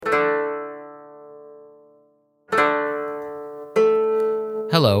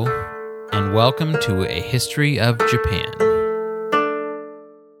Hello, and welcome to A History of Japan.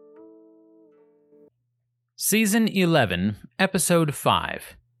 Season 11, Episode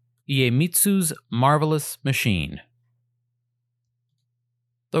 5, Iemitsu's Marvelous Machine.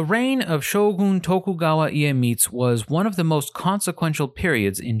 The reign of Shogun Tokugawa Iemitsu was one of the most consequential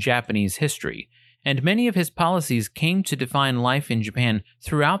periods in Japanese history, and many of his policies came to define life in Japan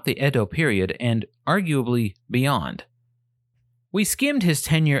throughout the Edo period and arguably beyond. We skimmed his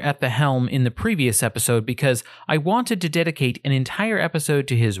tenure at the helm in the previous episode because I wanted to dedicate an entire episode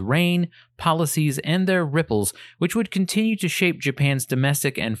to his reign, policies, and their ripples, which would continue to shape Japan's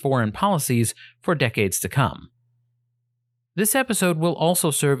domestic and foreign policies for decades to come. This episode will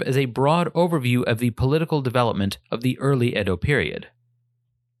also serve as a broad overview of the political development of the early Edo period.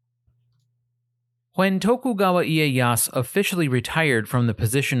 When Tokugawa Ieyasu officially retired from the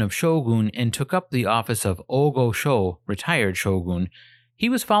position of shogun and took up the office of Ogo-sho, retired shogun, he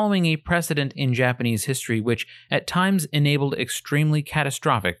was following a precedent in Japanese history which at times enabled extremely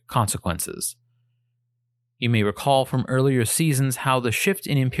catastrophic consequences. You may recall from earlier seasons how the shift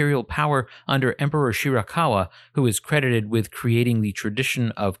in imperial power under Emperor Shirakawa, who is credited with creating the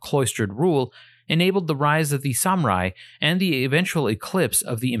tradition of cloistered rule, enabled the rise of the samurai and the eventual eclipse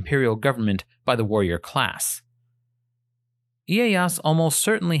of the imperial government by the warrior class. Ieyasu almost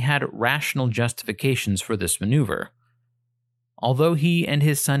certainly had rational justifications for this maneuver. Although he and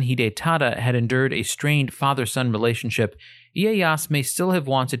his son Hidetada had endured a strained father-son relationship, Ieyasu may still have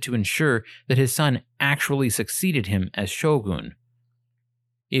wanted to ensure that his son actually succeeded him as shogun.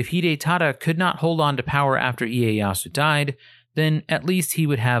 If Hidetada could not hold on to power after Ieyasu died, then at least he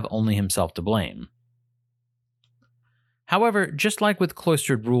would have only himself to blame. However, just like with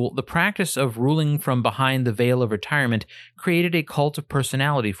cloistered rule, the practice of ruling from behind the veil of retirement created a cult of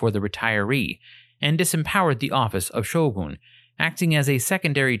personality for the retiree, and disempowered the office of shogun, acting as a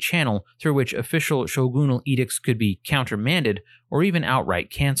secondary channel through which official shogunal edicts could be countermanded or even outright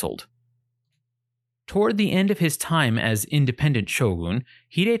cancelled. Toward the end of his time as independent shogun,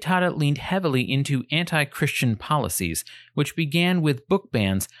 Hidetada leaned heavily into anti-Christian policies, which began with book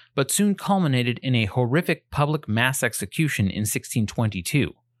bans but soon culminated in a horrific public mass execution in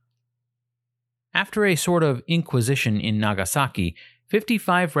 1622. After a sort of inquisition in Nagasaki,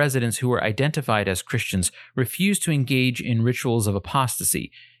 55 residents who were identified as Christians refused to engage in rituals of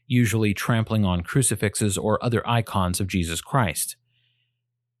apostasy, usually trampling on crucifixes or other icons of Jesus Christ.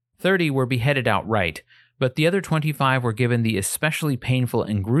 30 were beheaded outright, but the other 25 were given the especially painful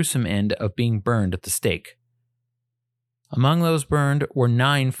and gruesome end of being burned at the stake. Among those burned were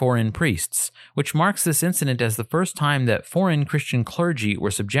 9 foreign priests, which marks this incident as the first time that foreign Christian clergy were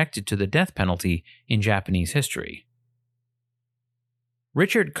subjected to the death penalty in Japanese history.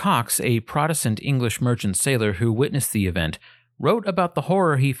 Richard Cox, a Protestant English merchant sailor who witnessed the event, wrote about the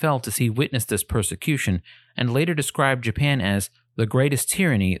horror he felt as he witnessed this persecution, and later described Japan as the greatest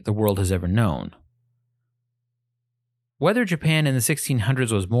tyranny the world has ever known. Whether Japan in the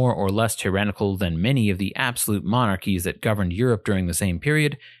 1600s was more or less tyrannical than many of the absolute monarchies that governed Europe during the same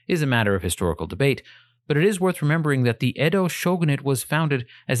period is a matter of historical debate, but it is worth remembering that the Edo shogunate was founded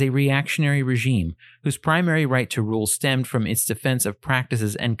as a reactionary regime whose primary right to rule stemmed from its defense of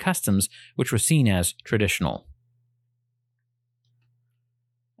practices and customs which were seen as traditional.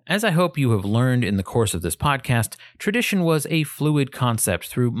 As I hope you have learned in the course of this podcast, tradition was a fluid concept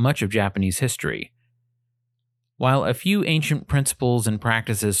through much of Japanese history. While a few ancient principles and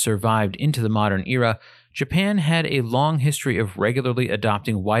practices survived into the modern era, Japan had a long history of regularly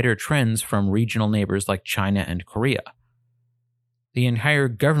adopting wider trends from regional neighbors like China and Korea. The entire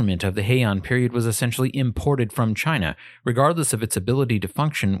government of the Heian period was essentially imported from China, regardless of its ability to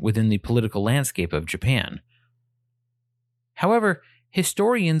function within the political landscape of Japan. However,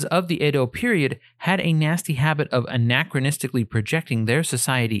 historians of the Edo period had a nasty habit of anachronistically projecting their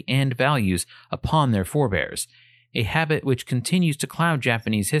society and values upon their forebears, a habit which continues to cloud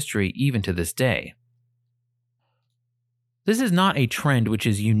Japanese history even to this day. This is not a trend which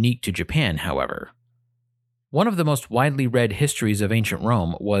is unique to Japan, however. One of the most widely read histories of ancient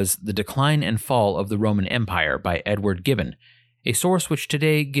Rome was The Decline and Fall of the Roman Empire by Edward Gibbon, a source which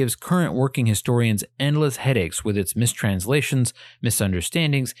today gives current working historians endless headaches with its mistranslations,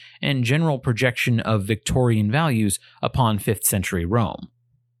 misunderstandings, and general projection of Victorian values upon 5th century Rome.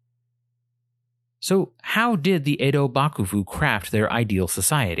 So, how did the Edo Bakufu craft their ideal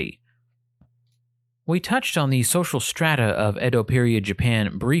society? We touched on the social strata of Edo period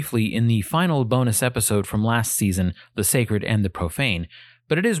Japan briefly in the final bonus episode from last season, The Sacred and the Profane,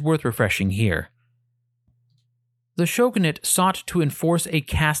 but it is worth refreshing here. The shogunate sought to enforce a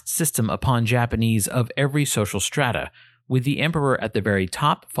caste system upon Japanese of every social strata, with the emperor at the very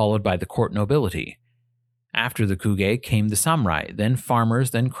top, followed by the court nobility. After the kuge came the samurai, then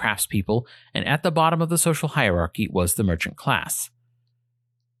farmers, then craftspeople, and at the bottom of the social hierarchy was the merchant class.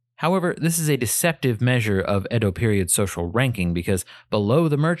 However, this is a deceptive measure of Edo period social ranking because below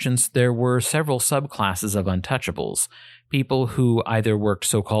the merchants there were several subclasses of untouchables, people who either worked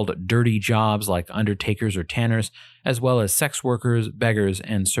so-called dirty jobs like undertakers or tanners, as well as sex workers, beggars,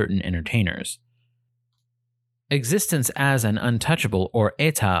 and certain entertainers. Existence as an untouchable, or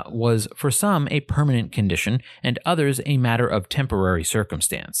eta, was for some a permanent condition and others a matter of temporary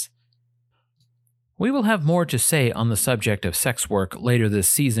circumstance. We will have more to say on the subject of sex work later this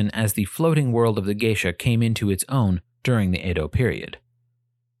season as the floating world of the geisha came into its own during the Edo period.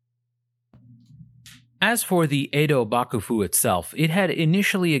 As for the Edo Bakufu itself, it had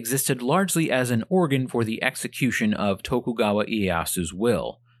initially existed largely as an organ for the execution of Tokugawa Ieyasu's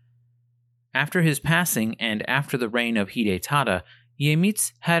will. After his passing and after the reign of Hidetada,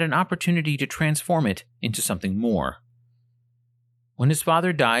 Iemitsu had an opportunity to transform it into something more. When his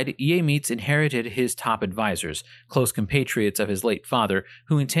father died, Iemitsu inherited his top advisors, close compatriots of his late father,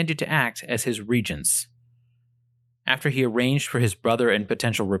 who intended to act as his regents. After he arranged for his brother and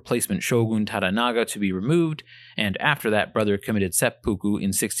potential replacement shogun Tadanaga to be removed, and after that brother committed seppuku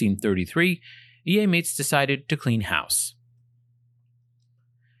in 1633, Iemitsu decided to clean house.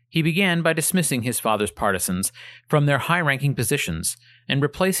 He began by dismissing his father's partisans from their high-ranking positions and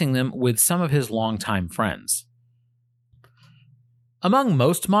replacing them with some of his longtime friends. Among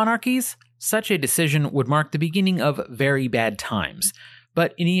most monarchies, such a decision would mark the beginning of very bad times,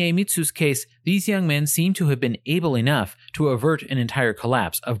 but in Iemitsu's case, these young men seem to have been able enough to avert an entire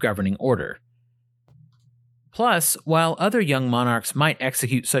collapse of governing order. Plus, while other young monarchs might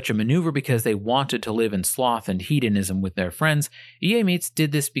execute such a maneuver because they wanted to live in sloth and hedonism with their friends, Iemitsu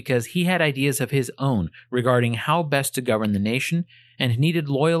did this because he had ideas of his own regarding how best to govern the nation and needed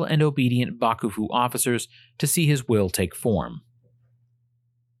loyal and obedient Bakufu officers to see his will take form.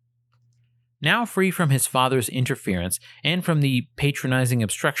 Now free from his father's interference and from the patronizing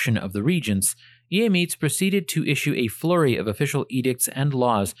obstruction of the regents, Iemitsu proceeded to issue a flurry of official edicts and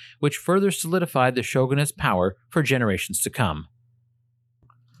laws which further solidified the shogunate's power for generations to come.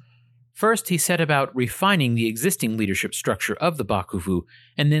 First, he set about refining the existing leadership structure of the Bakufu,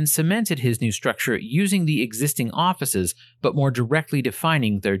 and then cemented his new structure using the existing offices but more directly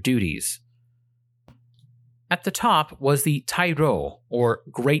defining their duties. At the top was the Tairo, or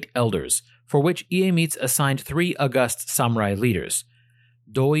Great Elders, for which Iemitsu assigned 3 august samurai leaders,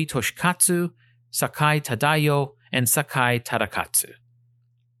 Doi Toshikatsu, Sakai Tadayo, and Sakai Tadakatsu.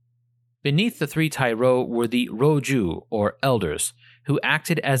 Beneath the 3 Tairo were the Roju, or Elders, who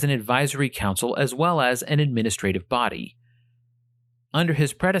acted as an advisory council as well as an administrative body. Under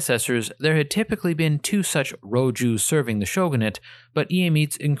his predecessors, there had typically been 2 such Roju serving the shogunate, but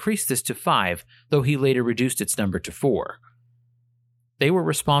Iemitsu increased this to 5, though he later reduced its number to 4. They were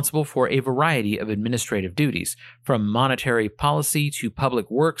responsible for a variety of administrative duties, from monetary policy to public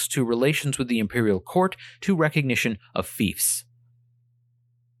works to relations with the imperial court to recognition of fiefs.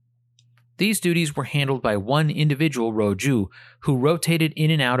 These duties were handled by one individual Roju who rotated in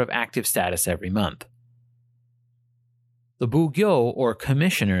and out of active status every month. The Bugyo, or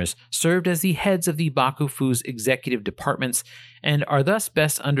commissioners, served as the heads of the Bakufu's executive departments and are thus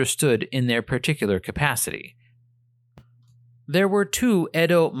best understood in their particular capacity. There were 2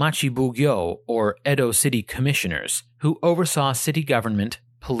 Edo Machibugyo, or Edo City Commissioners, who oversaw city government,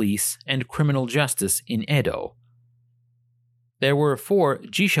 police, and criminal justice in Edo. There were 4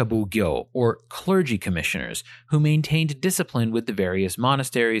 Jishabugyo, or Clergy Commissioners, who maintained discipline with the various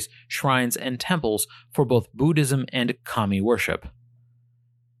monasteries, shrines, and temples for both Buddhism and Kami worship.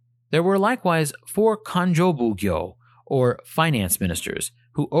 There were likewise 4 Kanjobugyo, or Finance Ministers,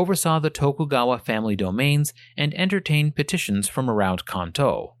 who oversaw the Tokugawa family domains and entertained petitions from around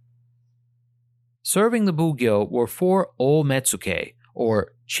Kanto. Serving the Bugyo were 4 O-Metsuke,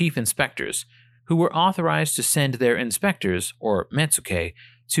 or Chief Inspectors, who were authorized to send their inspectors, or Metsuke,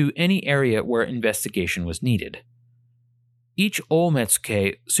 to any area where investigation was needed. Each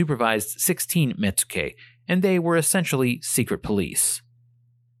O-Metsuke supervised 16 Metsuke, and they were essentially secret police.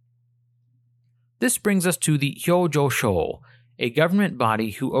 This brings us to the Hyōjōshō, a government body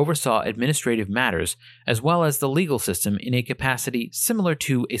who oversaw administrative matters as well as the legal system in a capacity similar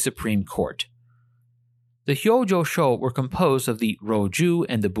to a Supreme Court. The Hyōjōshō were composed of the Roju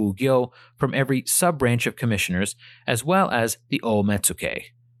and the Bugyo from every sub-branch of commissioners, as well as the O-Metsuke.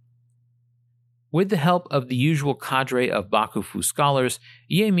 With the help of the usual cadre of Bakufu scholars,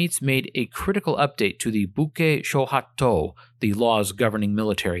 Iemitsu made a critical update to the Buke Shohatto, the laws governing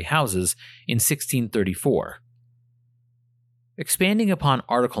military houses, in 1634. Expanding upon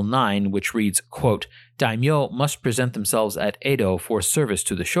Article 9, which reads, quote, "Daimyo must present themselves at Edo for service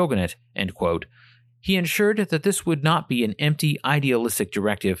to the shogunate," end quote, he ensured that this would not be an empty, idealistic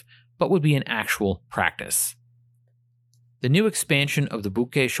directive, but would be an actual practice. The new expansion of the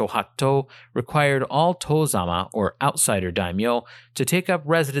Buke Shohatto required all Tozama, or outsider daimyo, to take up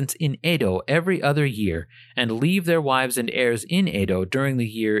residence in Edo every other year and leave their wives and heirs in Edo during the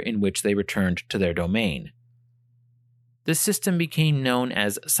year in which they returned to their domain. This system became known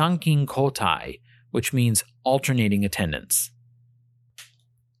as Sankin Kotai, which means alternating attendance.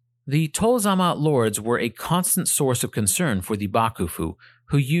 The Tozama lords were a constant source of concern for the Bakufu,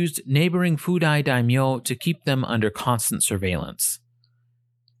 who used neighboring Fudai daimyo to keep them under constant surveillance.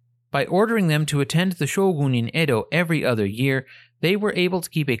 By ordering them to attend the shogun in Edo every other year, they were able to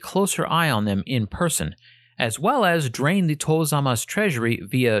keep a closer eye on them in person, as well as drain the Tozama's treasury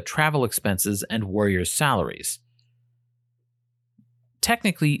via travel expenses and warriors' salaries.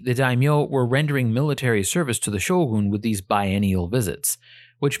 Technically, the daimyo were rendering military service to the shogun with these biennial visits,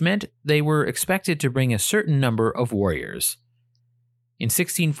 which meant they were expected to bring a certain number of warriors. In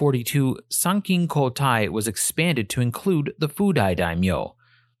 1642, Sankin Kotai was expanded to include the Fudai daimyo,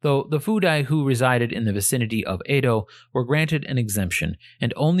 though the Fudai who resided in the vicinity of Edo were granted an exemption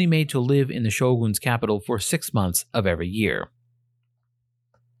and only made to live in the shogun's capital for 6 months of every year.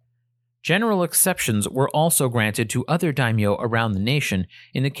 General exceptions were also granted to other daimyo around the nation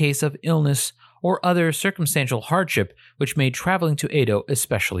in the case of illness or other circumstantial hardship which made traveling to Edo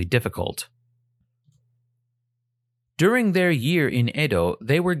especially difficult. During their year in Edo,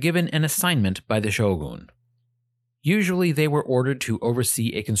 they were given an assignment by the shogun. Usually they were ordered to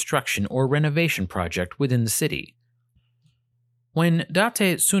oversee a construction or renovation project within the city. When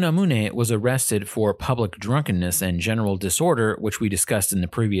Date Tsunamune was arrested for public drunkenness and general disorder, which we discussed in the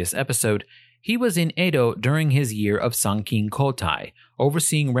previous episode, he was in Edo during his year of Sankin Kotai,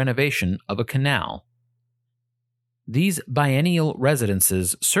 overseeing renovation of a canal. These biennial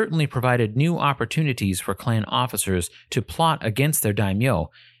residences certainly provided new opportunities for clan officers to plot against their daimyo,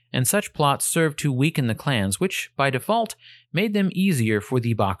 and such plots served to weaken the clans, which, by default, made them easier for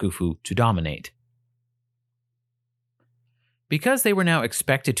the Bakufu to dominate. Because they were now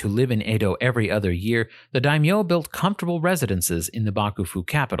expected to live in Edo every other year, the daimyo built comfortable residences in the Bakufu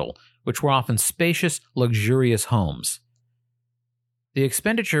capital, which were often spacious, luxurious homes. The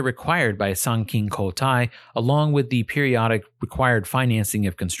expenditure required by Sankin Kotai, along with the periodic required financing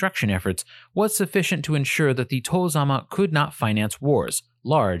of construction efforts, was sufficient to ensure that the Tozama could not finance wars,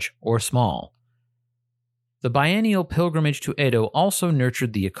 large or small. The biennial pilgrimage to Edo also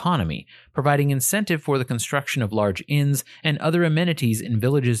nurtured the economy, providing incentive for the construction of large inns and other amenities in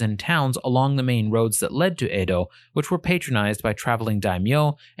villages and towns along the main roads that led to Edo, which were patronized by traveling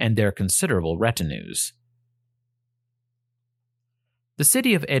daimyo and their considerable retinues. The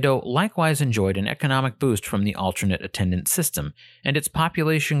city of Edo likewise enjoyed an economic boost from the alternate attendant system, and its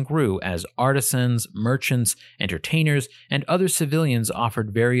population grew as artisans, merchants, entertainers, and other civilians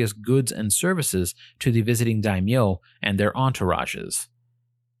offered various goods and services to the visiting daimyo and their entourages.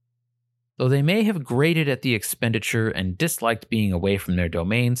 Though they may have grated at the expenditure and disliked being away from their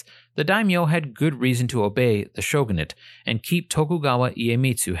domains, the daimyo had good reason to obey the shogunate and keep Tokugawa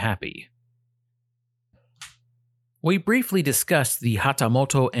Iemitsu happy. We briefly discussed the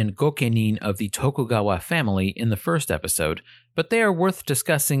Hatamoto and Gokenin of the Tokugawa family in the first episode, but they are worth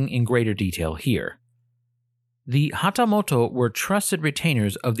discussing in greater detail here. The Hatamoto were trusted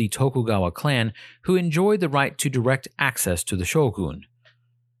retainers of the Tokugawa clan who enjoyed the right to direct access to the shogun.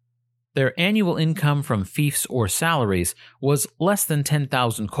 Their annual income from fiefs or salaries was less than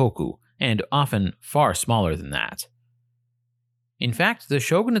 10,000 koku, and often far smaller than that. In fact, the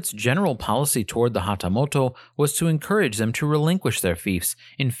shogunate's general policy toward the Hatamoto was to encourage them to relinquish their fiefs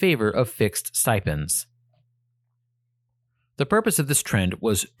in favor of fixed stipends. The purpose of this trend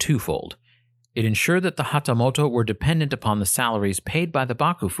was twofold. It ensured that the Hatamoto were dependent upon the salaries paid by the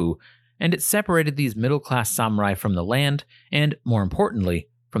Bakufu, and it separated these middle-class samurai from the land and, more importantly,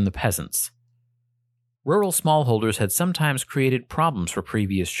 from the peasants. Rural smallholders had sometimes created problems for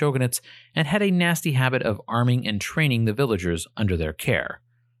previous shogunates and had a nasty habit of arming and training the villagers under their care.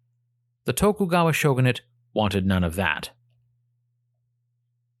 The Tokugawa shogunate wanted none of that.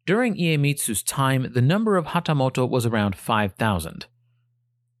 During Iemitsu's time, the number of Hatamoto was around 5,000.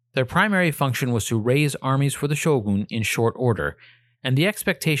 Their primary function was to raise armies for the shogun in short order, and the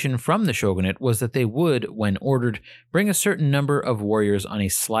expectation from the shogunate was that they would, when ordered, bring a certain number of warriors on a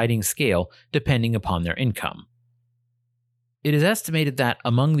sliding scale depending upon their income. It is estimated that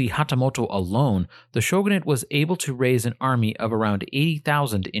among the Hatamoto alone, the shogunate was able to raise an army of around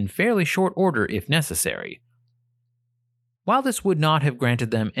 80,000 in fairly short order if necessary. While this would not have granted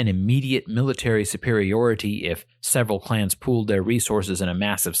them an immediate military superiority if several clans pooled their resources in a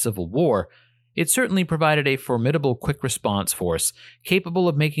massive civil war, it certainly provided a formidable quick response force capable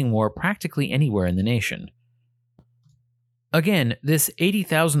of making war practically anywhere in the nation. Again, this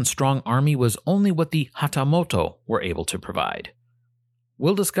 80,000-strong army was only what the Hatamoto were able to provide.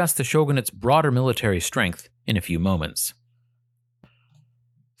 We'll discuss the shogunate's broader military strength in a few moments.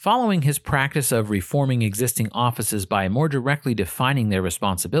 Following his practice of reforming existing offices by more directly defining their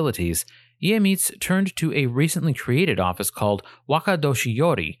responsibilities, Iemitsu turned to a recently created office called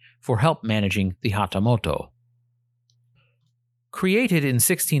Wakadoshiyori for help managing the Hatamoto. Created in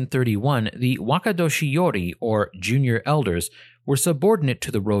 1631, the Wakadoshiyori, or junior elders, were subordinate to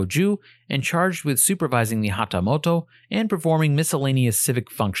the Roju and charged with supervising the Hatamoto and performing miscellaneous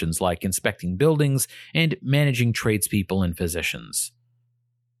civic functions like inspecting buildings and managing tradespeople and physicians.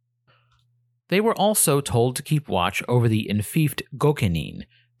 They were also told to keep watch over the enfeoffed Gokenin,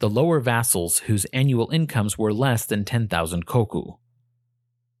 the lower vassals whose annual incomes were less than 10,000 koku.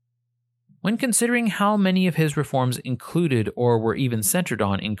 When considering how many of his reforms included or were even centered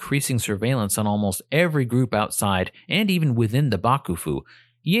on increasing surveillance on almost every group outside and even within the Bakufu,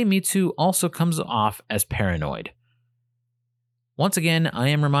 Iemitsu also comes off as paranoid. Once again, I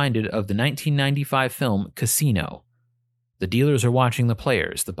am reminded of the 1995 film Casino. The dealers are watching the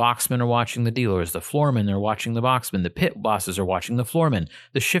players, the boxmen are watching the dealers, the floormen are watching the boxmen, the pit bosses are watching the floormen,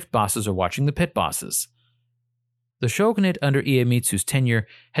 the shift bosses are watching the pit bosses. The shogunate under Iemitsu's tenure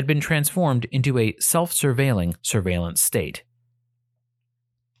had been transformed into a self-surveilling surveillance state.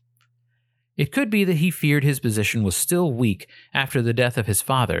 It could be that he feared his position was still weak after the death of his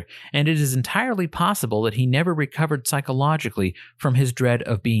father, and it is entirely possible that he never recovered psychologically from his dread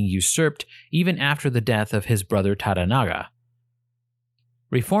of being usurped even after the death of his brother Tadanaga.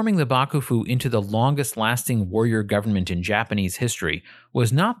 Reforming the Bakufu into the longest-lasting warrior government in Japanese history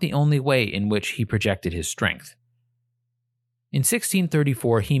was not the only way in which he projected his strength. In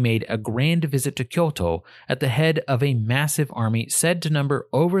 1634, he made a grand visit to Kyoto at the head of a massive army said to number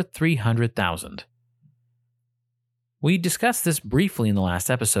over 300,000. We discussed this briefly in the last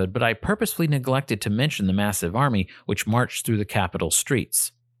episode, but I purposefully neglected to mention the massive army which marched through the capital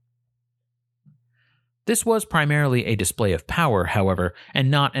streets. This was primarily a display of power, however, and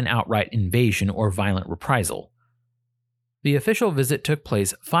not an outright invasion or violent reprisal. The official visit took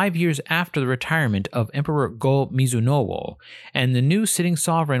place 5 years after the retirement of Emperor Go-Mizunowo, and the new sitting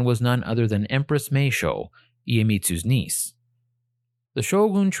sovereign was none other than Empress Meisho, Iemitsu's niece. The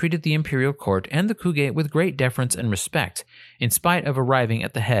shogun treated the imperial court and the Kuge with great deference and respect, in spite of arriving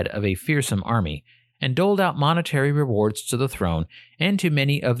at the head of a fearsome army, and doled out monetary rewards to the throne and to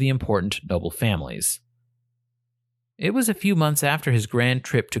many of the important noble families. It was a few months after his grand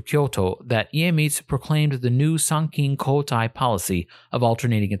trip to Kyoto that Iemitsu proclaimed the new Sankin Kotai policy of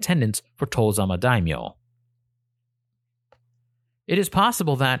alternating attendance for Tozama daimyo. It is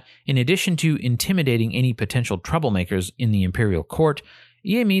possible that, in addition to intimidating any potential troublemakers in the imperial court,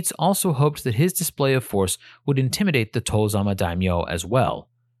 Iemitsu also hoped that his display of force would intimidate the Tozama daimyo as well.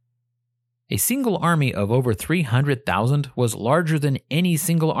 A single army of over 300,000 was larger than any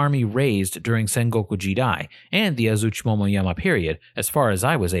single army raised during Sengoku Jidai and the Azuchi Momoyama period, as far as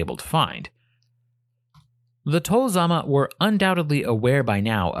I was able to find. The Tozama were undoubtedly aware by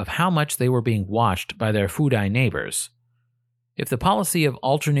now of how much they were being watched by their Fudai neighbors. If the policy of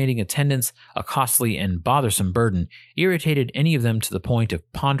alternating attendance, a costly and bothersome burden, irritated any of them to the point of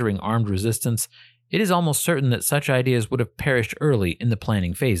pondering armed resistance, it is almost certain that such ideas would have perished early in the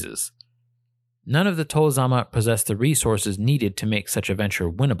planning phases. None of the Tozama possessed the resources needed to make such a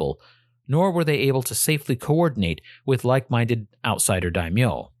venture winnable, nor were they able to safely coordinate with like-minded outsider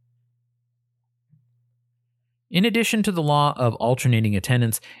daimyo. In addition to the law of alternating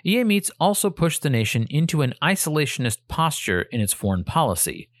attendance, Iemitsu also pushed the nation into an isolationist posture in its foreign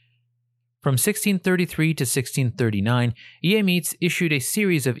policy. From 1633 to 1639, Iemitsu issued a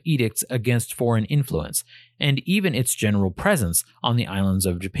series of edicts against foreign influence, and even its general presence on the islands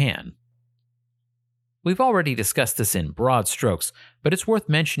of Japan. We've already discussed this in broad strokes, but it's worth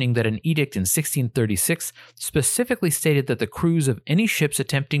mentioning that an edict in 1636 specifically stated that the crews of any ships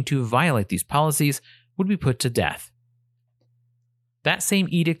attempting to violate these policies would be put to death. That same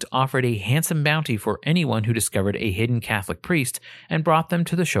edict offered a handsome bounty for anyone who discovered a hidden Catholic priest and brought them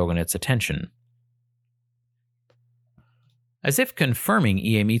to the shogunate's attention. As if confirming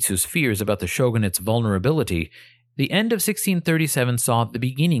Iemitsu's fears about the shogunate's vulnerability, the end of 1637 saw the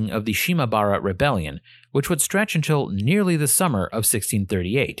beginning of the Shimabara Rebellion, which would stretch until nearly the summer of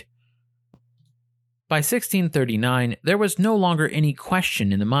 1638. By 1639, there was no longer any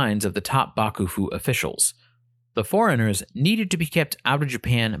question in the minds of the top Bakufu officials. The foreigners needed to be kept out of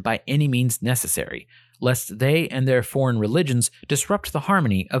Japan by any means necessary, lest they and their foreign religions disrupt the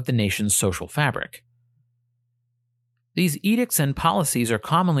harmony of the nation's social fabric. These edicts and policies are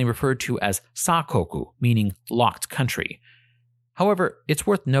commonly referred to as sakoku, meaning locked country. However, it's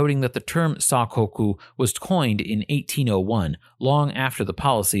worth noting that the term sakoku was coined in 1801, long after the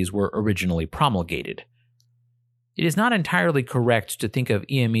policies were originally promulgated. It is not entirely correct to think of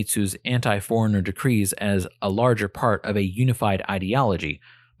Iemitsu's anti-foreigner decrees as a larger part of a unified ideology,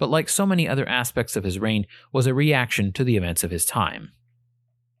 but like so many other aspects of his reign, was a reaction to the events of his time.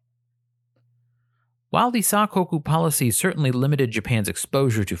 While the sakoku policy certainly limited Japan's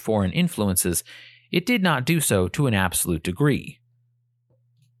exposure to foreign influences, it did not do so to an absolute degree.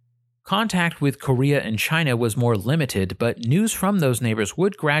 Contact with Korea and China was more limited, but news from those neighbors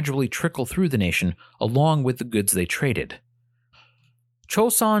would gradually trickle through the nation along with the goods they traded.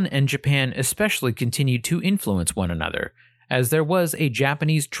 Choson and Japan especially continued to influence one another, as there was a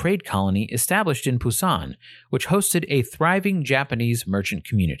Japanese trade colony established in Busan, which hosted a thriving Japanese merchant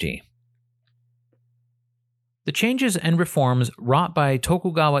community. The changes and reforms wrought by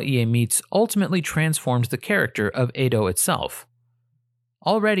Tokugawa Iemitsu ultimately transformed the character of Edo itself.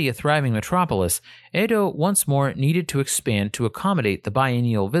 Already a thriving metropolis, Edo once more needed to expand to accommodate the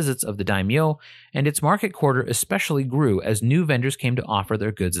biennial visits of the daimyo, and its market quarter especially grew as new vendors came to offer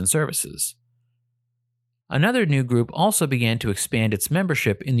their goods and services. Another new group also began to expand its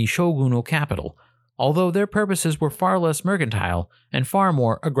membership in the shogunal capital, although their purposes were far less mercantile and far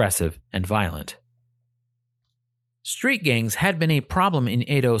more aggressive and violent. Street gangs had been a problem in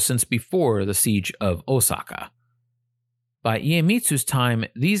Edo since before the siege of Osaka. By Iemitsu's time,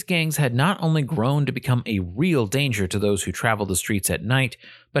 these gangs had not only grown to become a real danger to those who traveled the streets at night,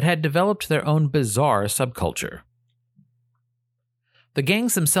 but had developed their own bizarre subculture. The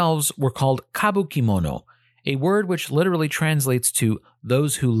gangs themselves were called kabukimono, a word which literally translates to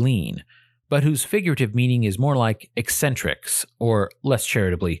those who lean, but whose figurative meaning is more like eccentrics, or less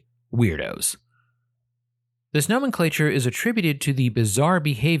charitably, weirdos. This nomenclature is attributed to the bizarre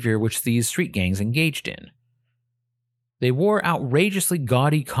behavior which these street gangs engaged in. They wore outrageously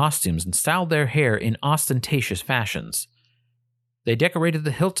gaudy costumes and styled their hair in ostentatious fashions. They decorated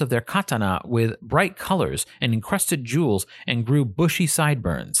the hilts of their katana with bright colors and encrusted jewels and grew bushy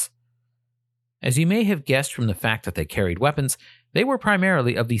sideburns. As you may have guessed from the fact that they carried weapons, they were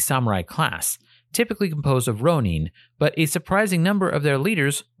primarily of the samurai class, typically composed of ronin, but a surprising number of their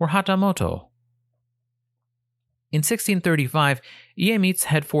leaders were hatamoto. In 1635, Iemitsu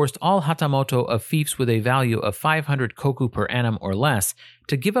had forced all hatamoto of fiefs with a value of 500 koku per annum or less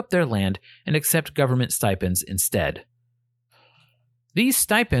to give up their land and accept government stipends instead. These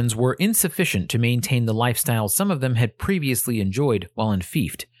stipends were insufficient to maintain the lifestyle some of them had previously enjoyed while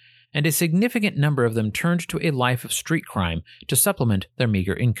enfeoffed, and a significant number of them turned to a life of street crime to supplement their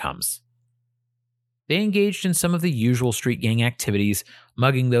meager incomes. They engaged in some of the usual street gang activities,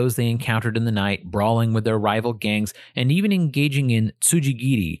 mugging those they encountered in the night, brawling with their rival gangs, and even engaging in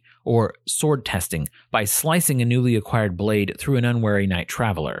tsujigiri, or sword testing, by slicing a newly acquired blade through an unwary night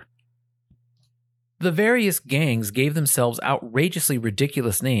traveler. The various gangs gave themselves outrageously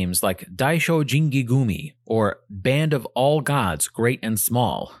ridiculous names like Daisho Jingigumi, or Band of All Gods, Great and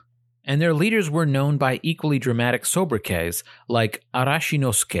Small, and their leaders were known by equally dramatic sobriquets like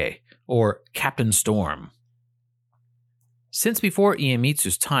Arashinosuke, or Captain Storm. Since before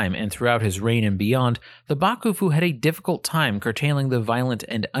Iemitsu's time and throughout his reign and beyond, the Bakufu had a difficult time curtailing the violent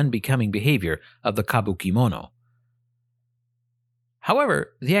and unbecoming behavior of the kabukimono.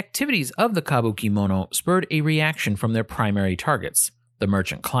 However, the activities of the kabukimono spurred a reaction from their primary targets, the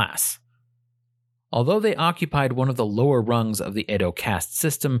merchant class. Although they occupied one of the lower rungs of the Edo caste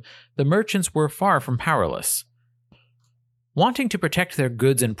system, the merchants were far from powerless. Wanting to protect their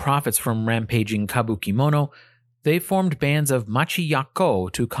goods and profits from rampaging kabukimono, they formed bands of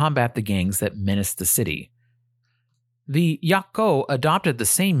machi-yakko to combat the gangs that menaced the city. The yakko adopted the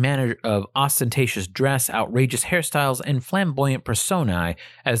same manner of ostentatious dress, outrageous hairstyles, and flamboyant personae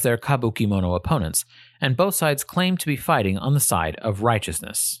as their kabukimono opponents, and both sides claimed to be fighting on the side of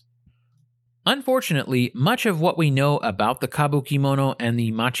righteousness. Unfortunately, much of what we know about the kabukimono and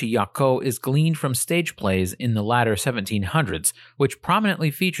the machi-yakko is gleaned from stage plays in the latter 1700s, which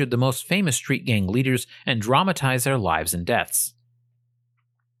prominently featured the most famous street gang leaders and dramatized their lives and deaths.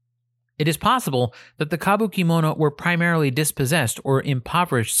 It is possible that the kabukimono were primarily dispossessed or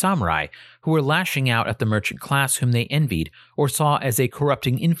impoverished samurai who were lashing out at the merchant class whom they envied or saw as a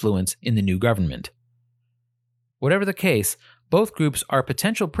corrupting influence in the new government. Whatever the case, both groups are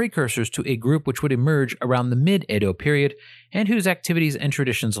potential precursors to a group which would emerge around the mid-Edo period and whose activities and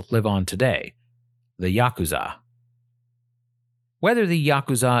traditions live on today, the Yakuza. Whether the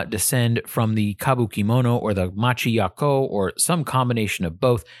Yakuza descend from the Kabukimono or the Machi-Yako or some combination of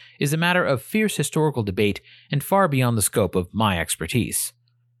both is a matter of fierce historical debate and far beyond the scope of my expertise.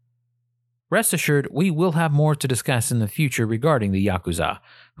 Rest assured, we will have more to discuss in the future regarding the Yakuza,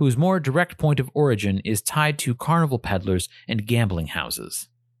 whose more direct point of origin is tied to carnival peddlers and gambling houses.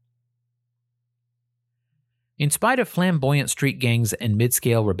 In spite of flamboyant street gangs and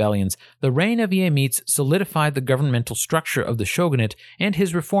mid-scale rebellions, the reign of Iemitsu solidified the governmental structure of the shogunate, and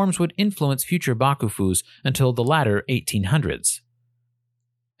his reforms would influence future bakufus until the latter 1800s.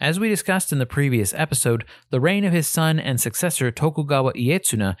 As we discussed in the previous episode, the reign of his son and successor Tokugawa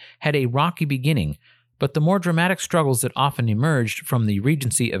Ieyatsuna had a rocky beginning, but the more dramatic struggles that often emerged from the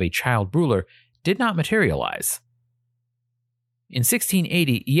regency of a child ruler did not materialize. In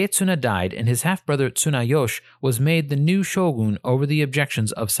 1680, Ieyatsuna died and his half-brother Tsunayoshi was made the new shogun over the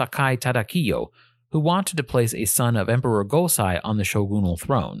objections of Sakai Tadakiyo, who wanted to place a son of Emperor Gosei on the shogunal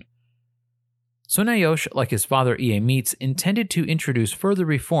throne. Tsunayoshi, like his father Iemitsu, intended to introduce further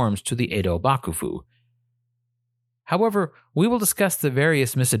reforms to the Edo Bakufu. However, we will discuss the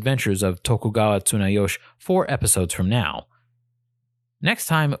various misadventures of Tokugawa Tsunayoshi 4 episodes from now. Next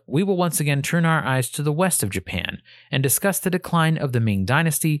time, we will once again turn our eyes to the west of Japan and discuss the decline of the Ming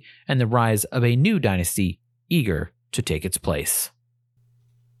dynasty and the rise of a new dynasty eager to take its place.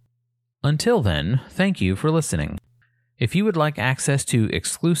 Until then, thank you for listening. If you would like access to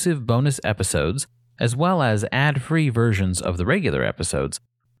exclusive bonus episodes, as well as ad-free versions of the regular episodes,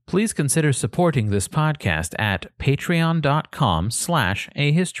 please consider supporting this podcast at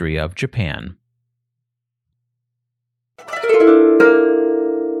patreon.com/ahistoryofjapan.